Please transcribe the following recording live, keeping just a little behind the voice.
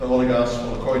Holy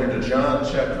Gospel according to John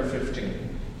chapter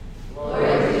 15. Glory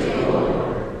to you,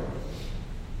 Lord.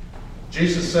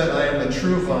 Jesus said, I am the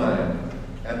true vine,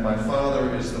 and my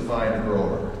Father is the vine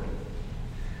grower.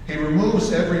 He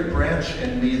removes every branch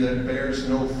in me that bears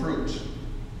no fruit.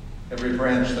 Every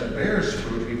branch that bears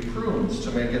fruit, he prunes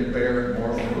to make it bear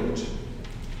more fruit.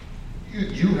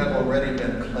 You have already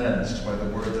been cleansed by the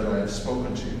word that I have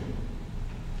spoken to you.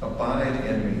 Abide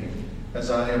in me,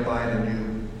 as I abide in you.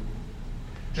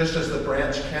 Just as the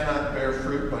branch cannot bear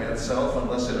fruit by itself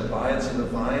unless it abides in the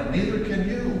vine, neither can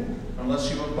you unless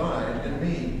you abide in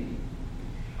me.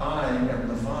 I am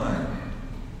the vine.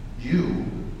 You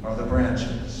are the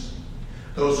branches.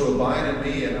 Those who abide in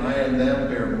me and I in them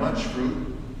bear much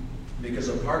fruit, because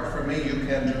apart from me you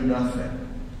can do nothing.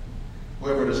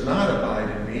 Whoever does not abide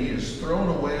in me is thrown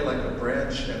away like a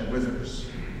branch and withers.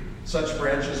 Such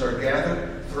branches are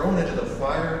gathered, thrown into the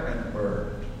fire, and burned.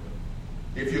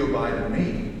 If you abide in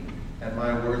me, and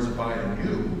my words abide in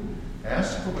you,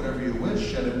 ask for whatever you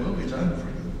wish, and it will be done for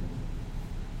you.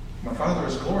 My Father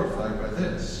is glorified by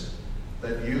this,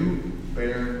 that you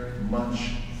bear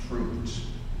much fruit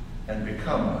and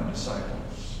become my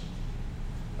disciples.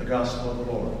 The Gospel of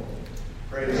the Lord.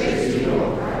 Praise to you,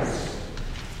 Lord Christ.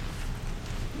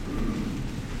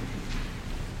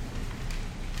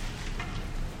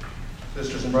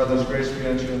 Sisters and brothers, grace be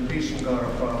unto you and peace from God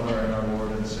our Father and our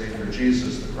Lord and Savior,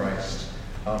 Jesus the Christ.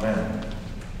 Amen.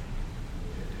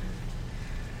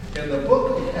 In the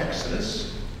book of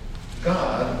Exodus,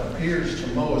 God appears to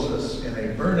Moses in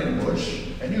a burning bush,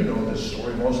 and you know this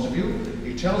story, most of you.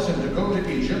 He tells him to go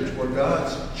to Egypt, where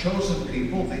God's chosen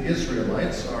people, the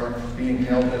Israelites, are being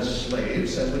held as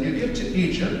slaves. And when you get to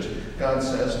Egypt, God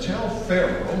says, tell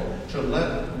Pharaoh to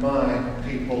let my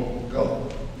people go.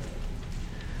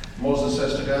 Moses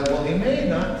says to God, well, he may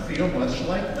not feel much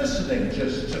like listening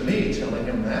just to me telling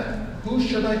him that. Who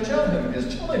should I tell him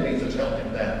is telling me to tell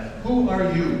him that? Who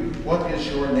are you? What is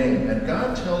your name? And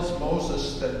God tells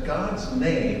Moses that God's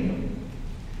name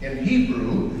in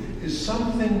Hebrew is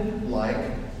something like,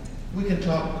 we can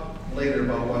talk later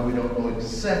about why we don't know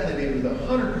exactly, maybe with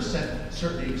 100%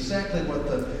 certainty exactly what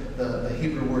the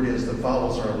Hebrew word is. The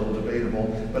vowels are a little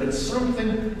debatable, but it's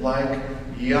something like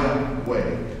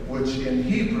Yahweh, which in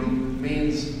Hebrew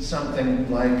means something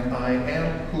like I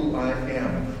am who I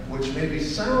am, which maybe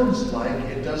sounds like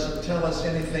it doesn't tell us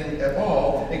anything at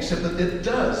all, except that it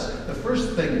does. The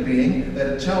first thing being that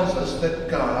it tells us that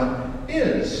God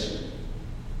is,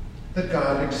 that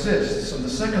God exists. And the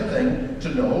second thing to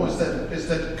know is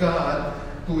that God,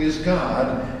 who is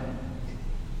God,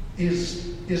 is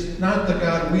not the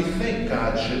God we think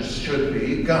God should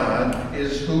be. God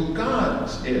is who God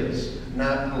is,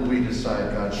 not who we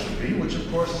decide God should be, which of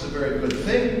course is a very good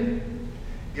thing,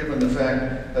 given the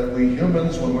fact that we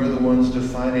humans, when we're the ones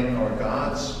defining our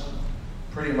gods,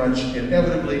 pretty much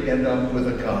inevitably end up with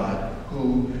a God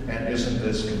who, and isn't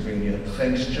this convenient,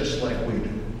 thinks just like we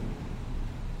do.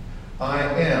 I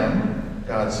am,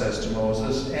 God says to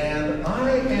Moses, and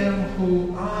I am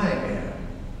who I am.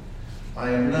 I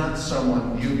am not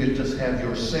someone you get to have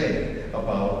your say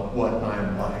about what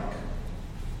I'm like.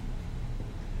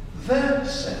 That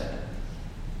said,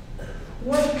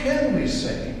 what can we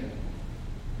say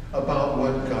about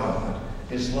what God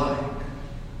is like?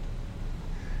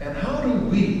 And how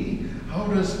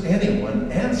does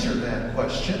anyone answer that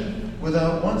question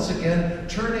without once again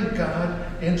turning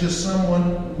God into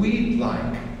someone we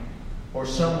like or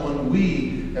someone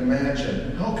we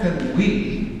imagine? How can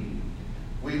we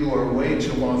who are way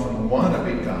too often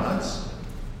wannabe gods,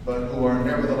 but who are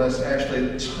nevertheless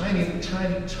actually tiny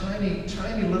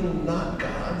little not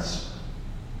gods,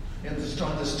 on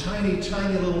this tiny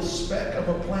little speck of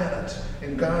a planet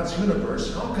in God's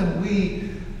universe, how can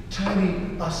we,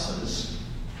 tiny us's,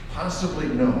 possibly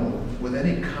know with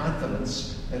any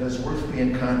confidence that is worth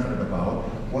being confident about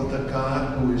what the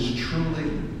God who is truly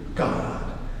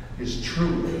God is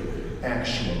truly,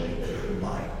 actually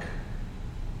like?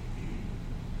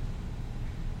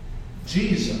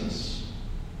 Jesus,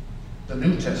 the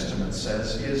New Testament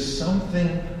says, is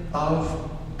something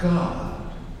of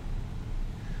God,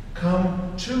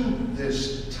 come to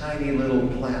this tiny little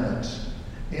planet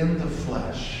in the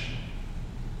flesh.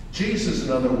 Jesus,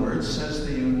 in other words, says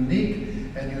the unique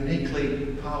and uniquely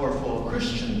powerful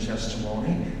Christian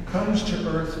testimony comes to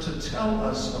earth to tell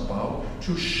us about,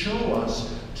 to show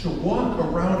us, to walk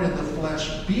around in the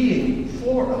flesh being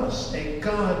for us a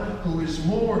God who is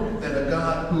more than a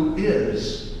God who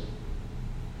is,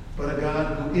 but a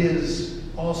God who is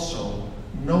also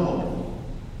knowable.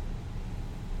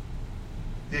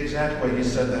 The exact way he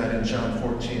said that in John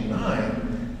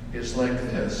 14:9 is like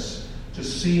this. To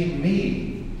see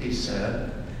me, he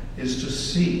said, is to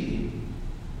see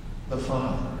the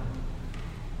Father.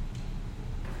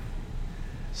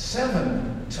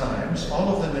 7 times,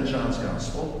 all of them in John's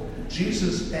Gospel,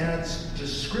 Jesus adds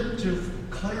descriptive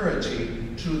clarity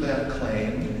to that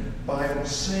claim by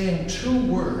saying 2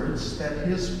 words that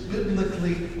his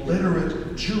biblically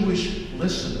literate Jewish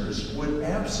listeners would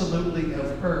absolutely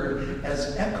have heard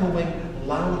as echoing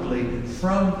loudly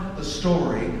from the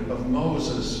story of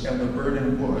Moses and the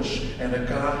burning bush and a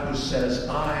God who says,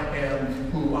 "I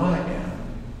am who I am."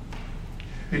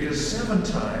 Because 7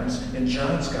 times in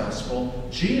John's Gospel,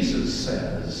 Jesus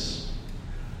says,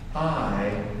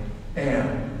 "I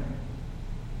am."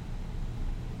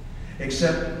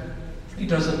 Except he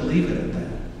doesn't leave it at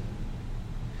that.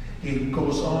 He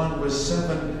goes on with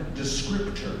 7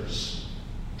 descriptors,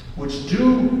 which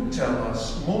do tell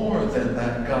us more than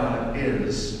that God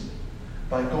is,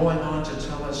 by going on to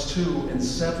tell us too in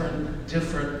 7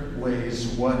 different ways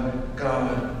what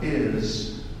God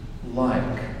is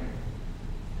like.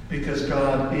 Because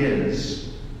God is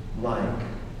like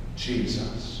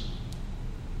Jesus.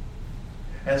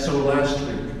 And so last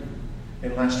week,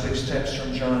 in last week's text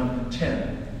from John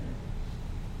 10,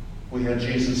 we had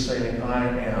Jesus saying, "I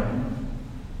am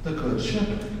the Good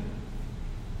Shepherd."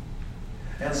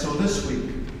 And so this week,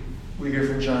 we hear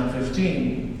from John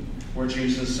 15, where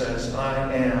Jesus says,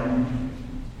 "I am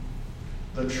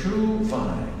the true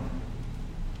vine,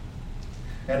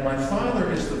 and my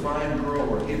Father is the vine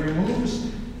grower. He removes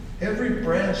every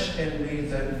branch in me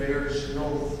that bears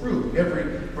no fruit. Every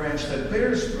branch that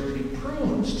bears fruit, he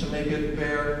prunes to make it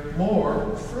bear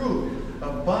more fruit.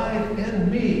 Abide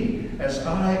in me as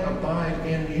I abide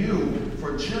in you.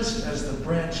 For just as the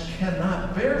branch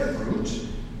cannot bear fruit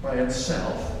by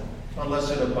itself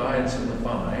unless it abides in the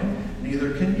vine,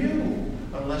 neither can you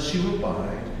unless you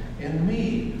abide in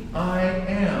me. I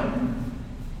am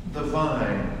the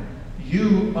vine.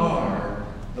 You are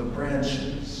the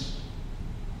branches.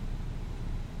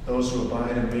 Those who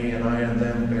abide in me and I in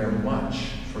them bear much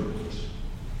fruit.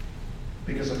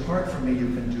 Because apart from me you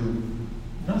can do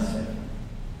nothing."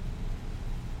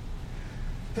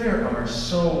 There are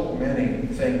so many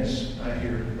things I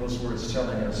hear those words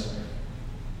telling us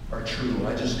are true.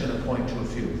 I'm just going to point to a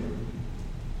few of them.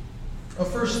 The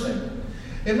first thing,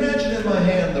 imagine in my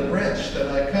hand the branch that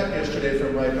I cut yesterday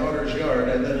from my daughter's yard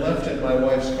and then left in my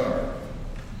wife's car.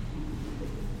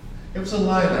 It was a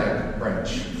lilac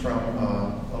branch from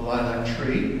a lilac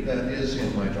tree that is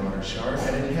in my daughter's yard,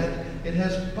 and it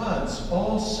has buds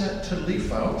all set to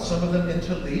leaf out, some of them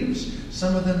into leaves,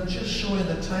 some of them just showing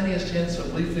the tiniest hints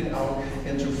of leafing out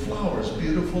into flowers,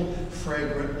 beautiful,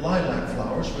 fragrant lilac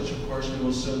flowers, which of course we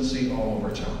will soon see all over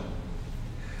town.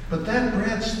 But that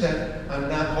branch that I'm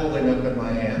not holding up in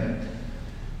my hand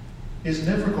is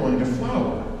never going to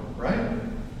flower, right?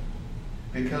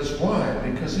 Because why?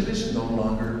 Because it is no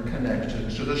longer connected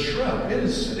to the shrub. It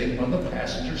is sitting on the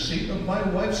passenger seat of my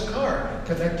wife's car,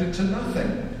 connected to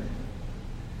nothing.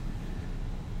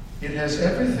 It has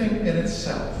everything in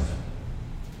itself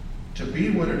to be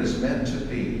what it is meant to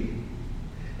be,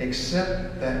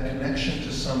 except that connection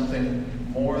to something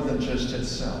more than just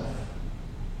itself.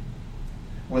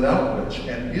 Without which,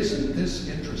 and isn't this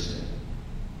interesting?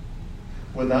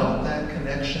 Without that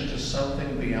connection to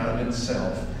something beyond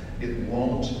itself, it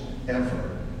won't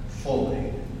ever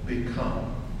fully become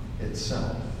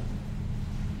itself.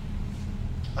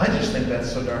 I just think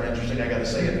that's so darn interesting, I gotta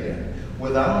say it again.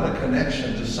 Without a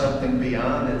connection to something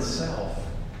beyond itself,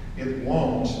 it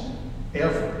won't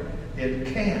ever,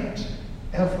 it can't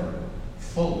ever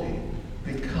fully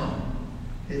become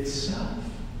itself.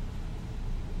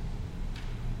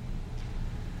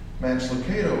 Max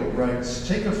Lucado writes,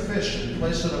 "Take a fish and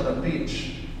place it on a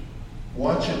beach.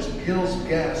 Watch its gills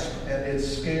gasp and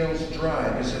its scales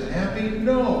dry. Is it happy?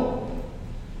 No.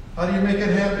 How do you make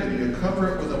it happy? Do you cover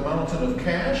it with a mountain of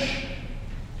cash?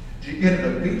 Do you get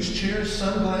it a beach chair,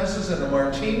 sunglasses, and a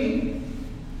martini?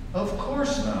 Of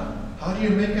course not. How do you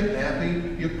make it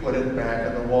happy? You put it back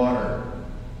in the water.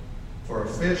 For a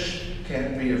fish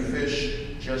can't be a fish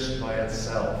just by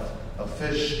itself. A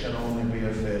fish can only be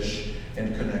a fish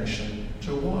in connection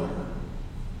to water."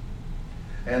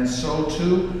 And so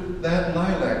too, that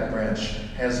lilac branch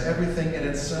has everything in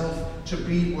itself to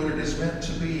be what it is meant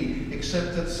to be,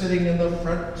 except that sitting in the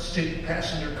front seat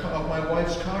passenger car of my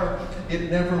wife's car, it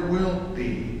never will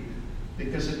be,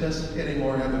 because it doesn't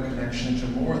anymore have a connection to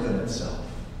more than itself.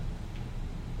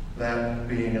 That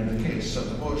being in the case of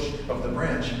the bush, of the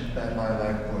branch, that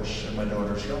lilac bush in my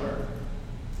daughter's yard.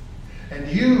 And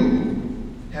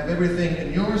you have everything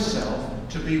in yourself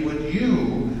to be what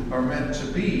you are meant to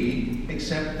be,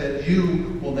 except that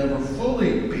you will never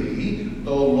fully be,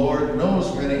 though Lord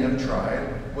knows many have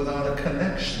tried, without a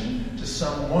connection to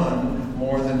someone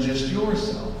more than just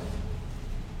yourself.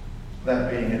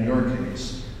 That being, in your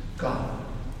case, God.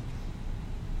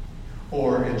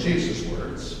 Or, in Jesus'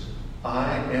 words,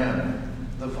 I am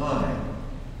the vine.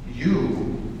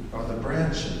 You are the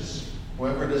branches.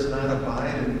 Whoever does not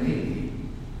abide in me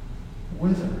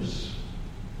withers.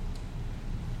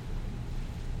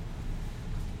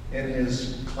 In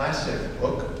his classic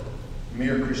book,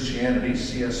 Mere Christianity,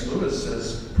 C.S. Lewis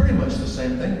says pretty much the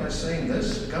same thing by saying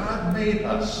this: God made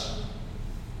us.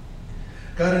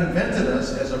 God invented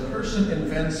us as a person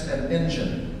invents an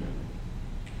engine.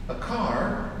 A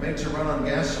car made to run on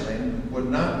gasoline would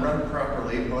not run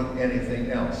properly on anything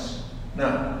else.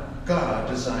 Now, God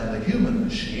designed the human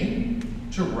machine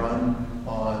to run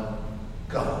on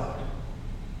God.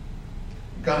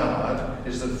 God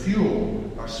is the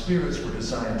fuel our spirits were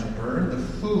designed to burn, the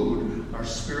food our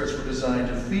spirits were designed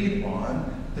to feed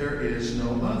on. There is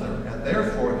no other. And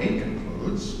therefore, he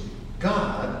concludes,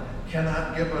 God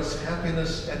cannot give us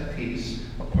happiness and peace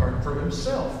apart from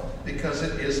himself, because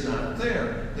it is not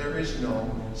there. There is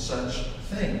no such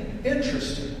thing.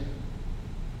 Interesting.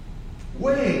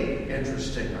 Way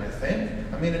interesting, I think.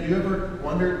 I mean, have you ever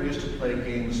wondered, we used to play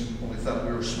games when we thought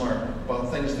we were smart,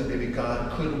 about things that maybe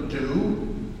God couldn't do?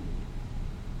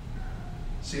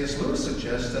 C.S. Lewis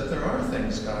suggests that there are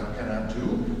things God cannot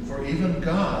do, for even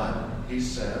God, he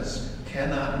says,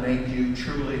 cannot make you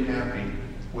truly happy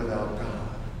without God.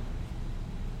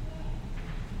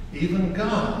 Even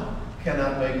God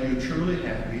cannot make you truly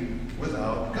happy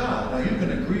without God. Now, you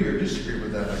can agree or disagree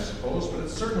with that, I suppose, but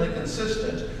it's certainly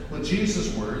consistent with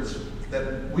Jesus' words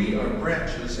that we are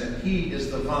branches and he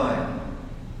is the vine,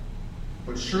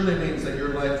 which surely means that your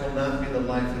life will not be the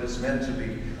life it is meant to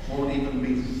be, won't even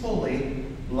be fully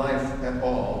life at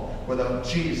all without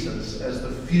Jesus as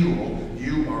the fuel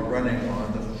you are running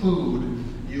on, the food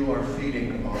you are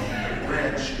feeding on, the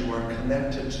branch you are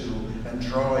connected to and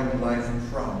drawing life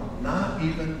from. Not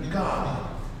even God,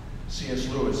 C.S.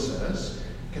 Lewis says,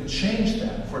 can change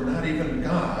that, for not even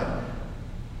God,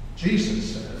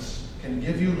 Jesus says, can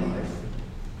give you life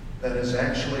that is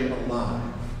actually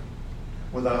alive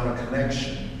without a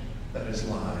connection that is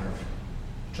live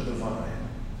to the vine,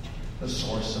 the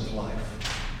source of life.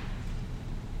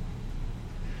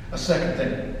 A second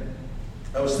thing,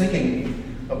 I was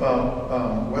thinking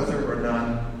about whether or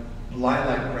not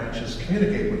lilac branches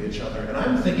communicate with each other, and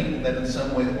I'm thinking that in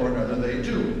some way or another they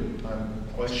do. I'm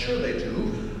quite sure they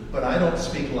do, but I don't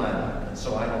speak lilac, and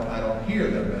so I don't hear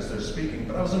them as they're speaking.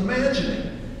 But I was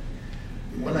imagining,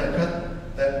 when I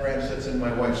cut that branch that's in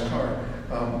my wife's car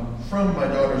from my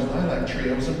daughter's lilac tree,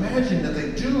 I was imagining that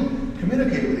they do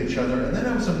communicate with each other, and then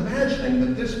I was imagining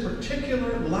that this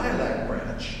particular lilac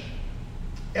branch,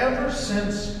 ever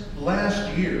since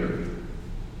last year,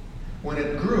 when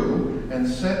it grew and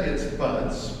set its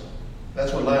buds,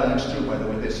 that's what lilacs do, by the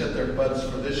way. They set their buds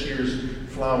for this year's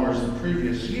flowers the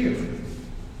previous year,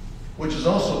 which is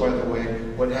also, by the way,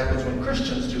 what happens when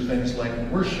Christians do things like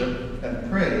worship and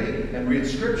pray and read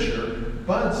Scripture.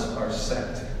 Buds are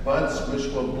set, buds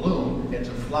which will bloom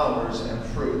into flowers and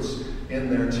fruits in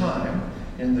their time,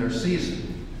 in their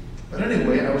season. But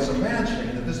anyway, I was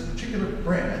imagining that this particular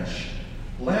branch,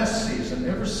 last season,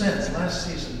 ever since last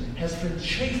season, has been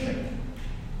chafing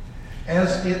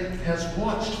as it has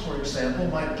watched, for example,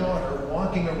 my daughter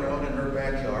walking around in her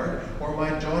backyard, or my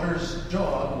daughter's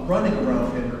dog running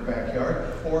around in her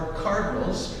backyard, or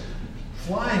cardinals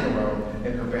flying around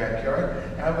in her backyard.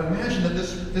 And I've imagined that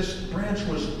this branch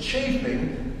was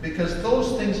chafing because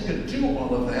those things could do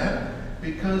all of that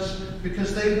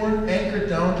because they weren't anchored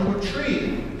down to a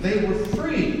tree. They were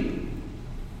free.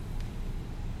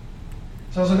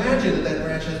 So I was imagining that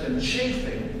branch has been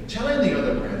chafing, telling the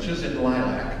other branches in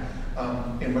lilac,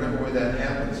 in whatever way that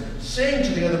happens, saying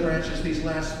to the other branches these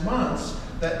last months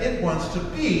that it wants to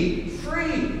be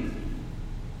free.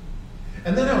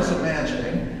 And then I was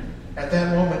imagining, at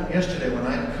that moment yesterday when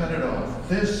I cut it off,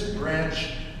 this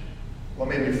branch, well,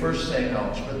 maybe first saying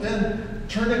ouch, but then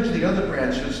turning to the other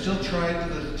branches, still tied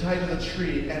to the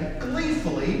tree, and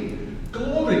gleefully,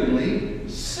 gloatingly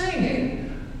singing,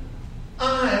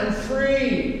 I'm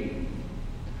free!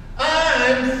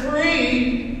 I'm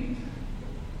free!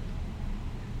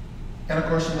 And of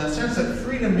course, in that sense, that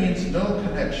freedom means no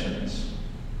connections,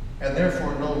 and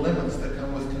therefore no limits that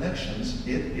come with connections.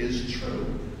 It is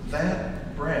true.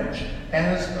 That branch,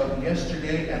 as of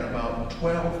yesterday at about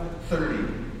 12:30,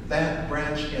 that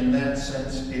branch in that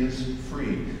sense is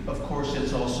free. Of course,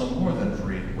 it's also more than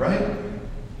free, right?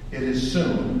 It is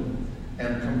soon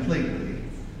and completely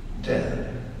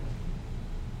dead,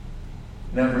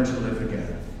 never to live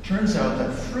again. Turns out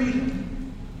that freedom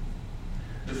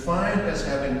defined as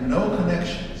having no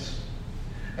connections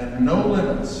and no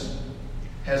limits,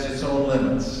 has its own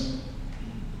limits.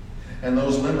 And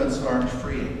those limits aren't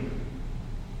freeing.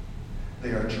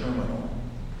 They are terminal.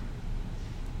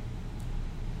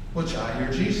 Which I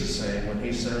hear Jesus saying when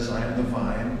he says, I am the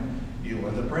vine, you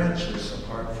are the branches.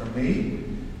 Apart from me,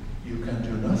 you can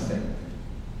do nothing.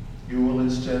 You will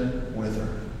instead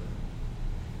wither.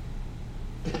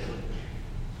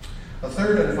 A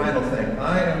third and final thing.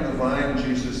 I am the vine,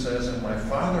 Jesus says, and my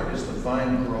Father is the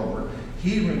vine grower.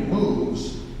 He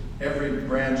removes every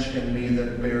branch in me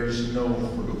that bears no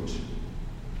fruit.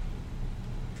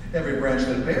 Every branch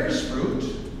that bears fruit,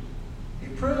 he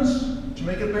prunes to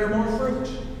make it bear more fruit.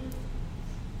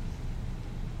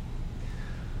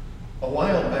 A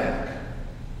while back,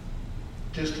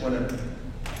 just when it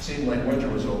seemed like winter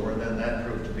was over, and then that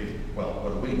proved to be, well,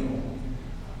 what do we know?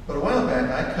 But a while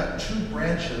back, I cut 2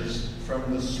 branches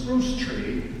from the spruce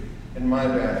tree in my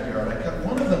backyard. I cut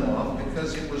one of them off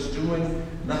because it was doing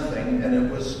nothing, and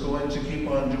it was going to keep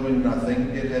on doing nothing.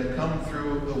 It had come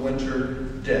through the winter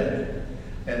dead,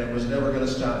 and it was never going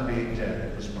to stop being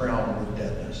dead. It was brown with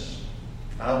deadness.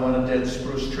 I don't want a dead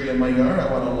spruce tree in my yard.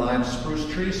 I want a live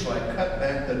spruce tree, so I cut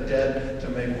back the dead to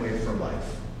make way for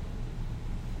life.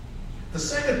 The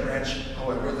second branch,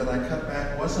 however, that I cut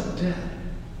back wasn't dead.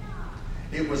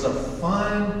 It was a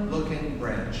fine-looking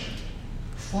branch,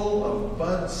 full of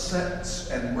bud sets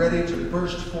and ready to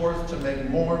burst forth to make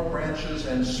more branches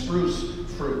and spruce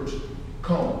fruit,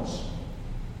 cones.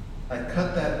 I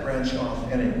cut that branch off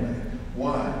anyway.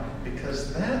 Why?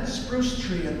 Because that spruce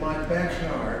tree in my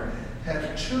backyard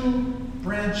had 2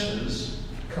 branches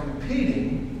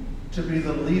competing to be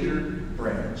the leader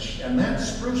branch. And that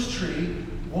spruce tree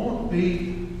won't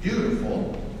be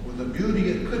beautiful with the beauty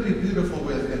it could be beautiful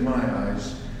with in my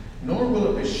eyes, nor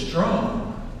will it be strong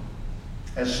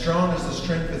as the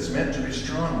strength it's meant to be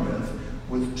strong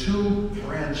with 2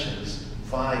 branches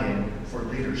vying for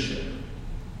leadership.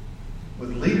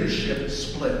 With leadership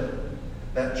split,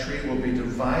 that tree will be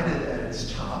divided at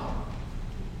its top,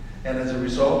 and as a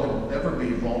result, it will never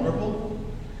be vulnerable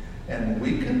and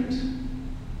weakened,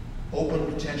 open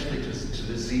potentially to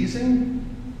diseasing,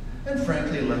 and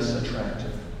frankly, less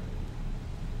attractive.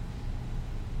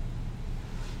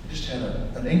 I just had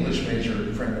an English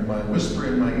major friend of mine whisper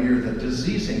in my ear that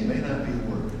diseasing may not be the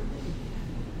word.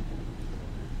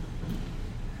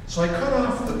 So I cut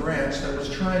off the branch that was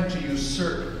trying to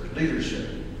usurp leadership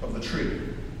of the tree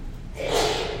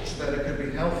so that it could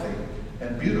be healthy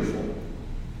and beautiful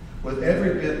with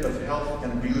every bit of health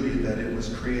and beauty that it was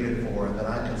created for and that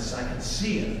I could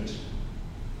see in it.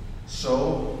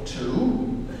 So,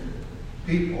 too,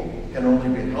 people can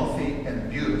only be healthy and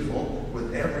beautiful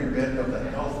with every bit of the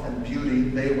health and beauty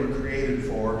they were created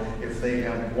for if they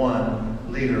have one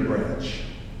leader branch.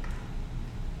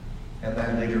 And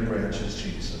that leader branch is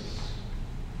Jesus.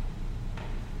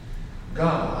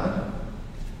 God,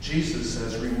 Jesus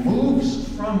says, removes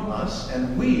from us,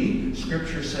 and we,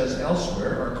 Scripture says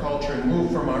elsewhere, are called to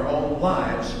remove from our own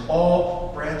lives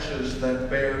all branches that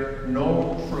bear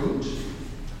no fruit,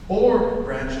 or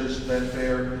branches that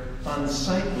bear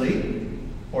unsightly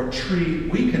or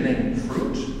tree-weakening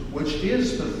fruit, which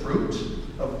is the fruit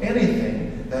of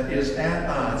anything that is at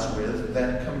odds with,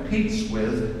 that competes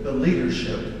with the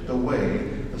leadership, the way,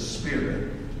 the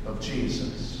Spirit of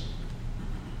Jesus.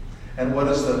 And what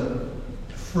does the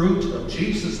fruit of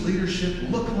Jesus' leadership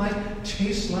look like,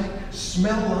 taste like,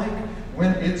 smell like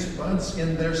when its buds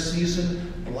in their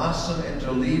season blossom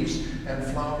into leaves and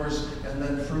flowers and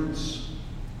then fruits?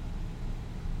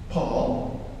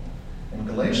 Paul in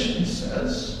Galatians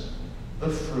says the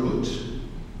fruit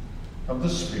of the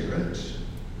Spirit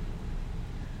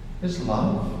is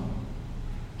love,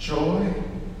 joy,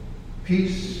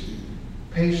 peace,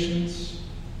 patience,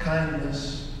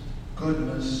 kindness,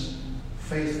 goodness,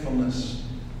 faithfulness,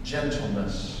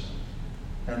 gentleness,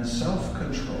 and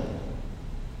self-control.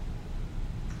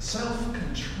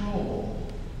 Self-control.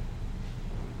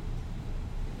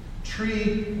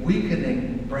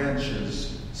 Tree-weakening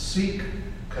branches seek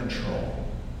control.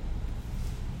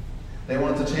 They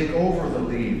want to take over the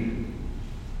lead,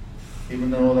 even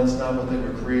though that's not what they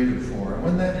were created for. And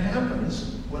when that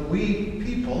happens, when we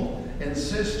people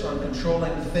insist on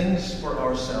controlling things for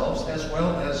ourselves, as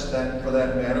well as that, for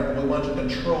that matter, when we want to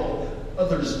control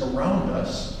others around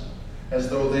us, as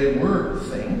though they were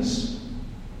things,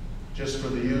 just for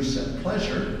the use and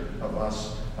pleasure of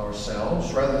us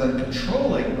ourselves, rather than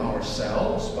controlling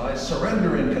ourselves by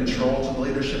surrendering control to the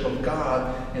leadership of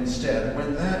God instead.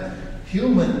 When that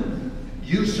human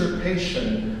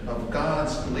usurpation of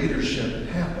God's leadership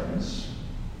happens,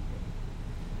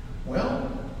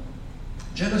 well,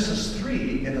 Genesis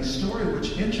 3, in a story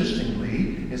which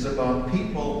interestingly is about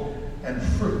people and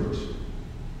fruit,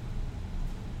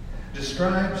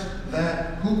 describes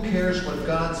that who cares what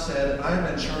God said,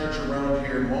 I'm in charge around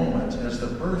here moment as the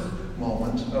birth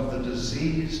moment of the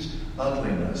diseased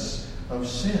ugliness of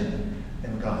sin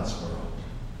in God's world,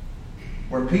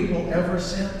 where people ever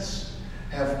since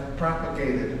have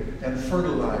propagated and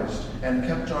fertilized and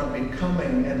kept on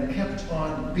becoming and kept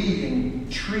on being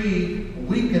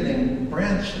tree-weakening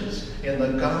branches in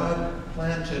the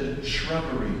God-planted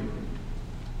shrubbery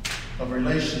of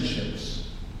relationships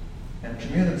and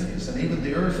communities, and even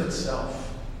the earth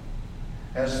itself,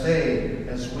 as they,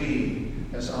 as we,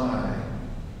 as I,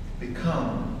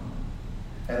 become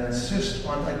and insist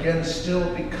on again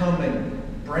still becoming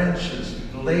branches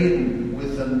laden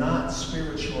with the not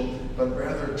spiritual but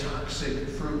rather toxic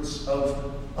fruits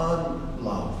of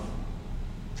unlove,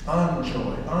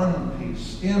 unjoy,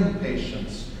 unpeace,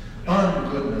 impatience,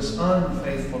 ungoodness,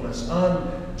 unfaithfulness,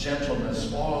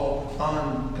 ungentleness, all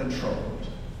uncontrolled.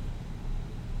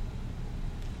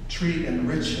 Tree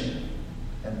enriching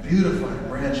and beautifying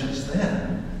branches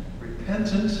then,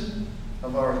 repentant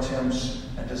of our attempts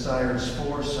and desires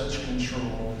for such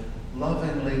control,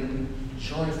 lovingly,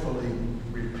 joyfully,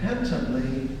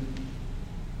 repentantly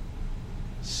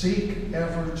seek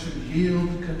ever to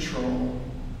yield control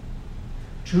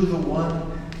to the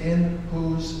one in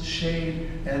whose shade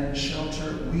and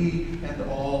shelter we and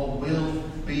all will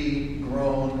be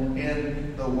grown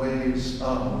in the ways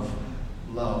of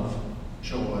love,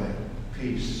 joy,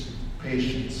 peace,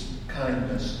 patience,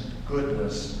 kindness,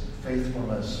 goodness,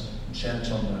 faithfulness,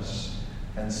 gentleness,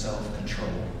 and self-control,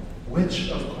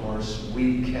 which, of course,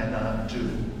 we cannot do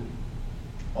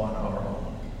on our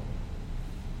own.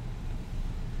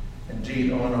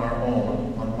 Indeed, on our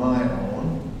own, on my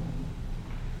own,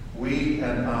 we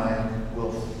and I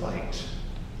will fight,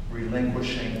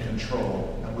 relinquishing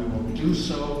control, and we will do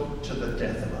so to the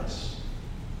death of us.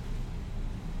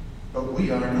 But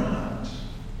we are not.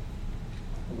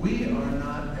 We are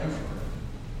not ever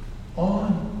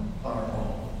on our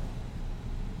own.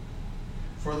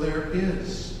 For there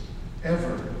is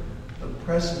ever the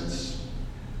presence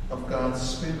of God's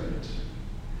Spirit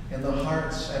in the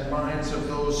hearts and minds of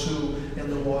those who, in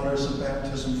the waters of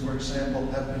baptism, for example,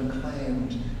 have been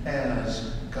claimed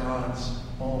as God's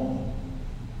own.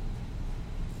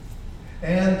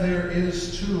 And there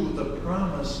is, too, the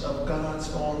promise of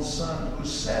God's own Son who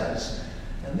says,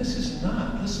 and this is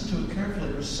not, listen to it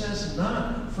carefully, who says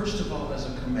not, first of all, as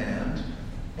a command,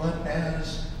 but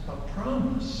as a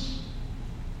promise.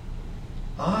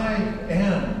 I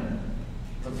am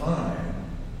the vine.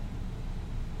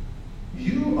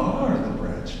 You are the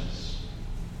branches.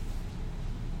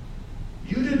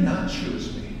 You did not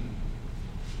choose me.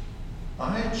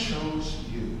 I chose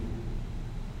you.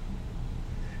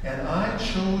 And I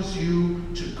chose you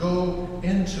to go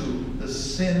into the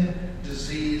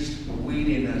sin-diseased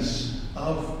weediness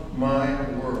of my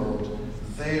world,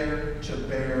 there to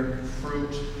bear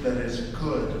fruit that is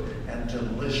good and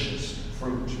delicious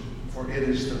fruit, for it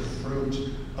is the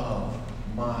fruit of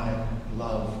my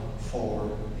love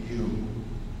for you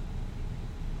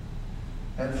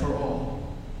and for all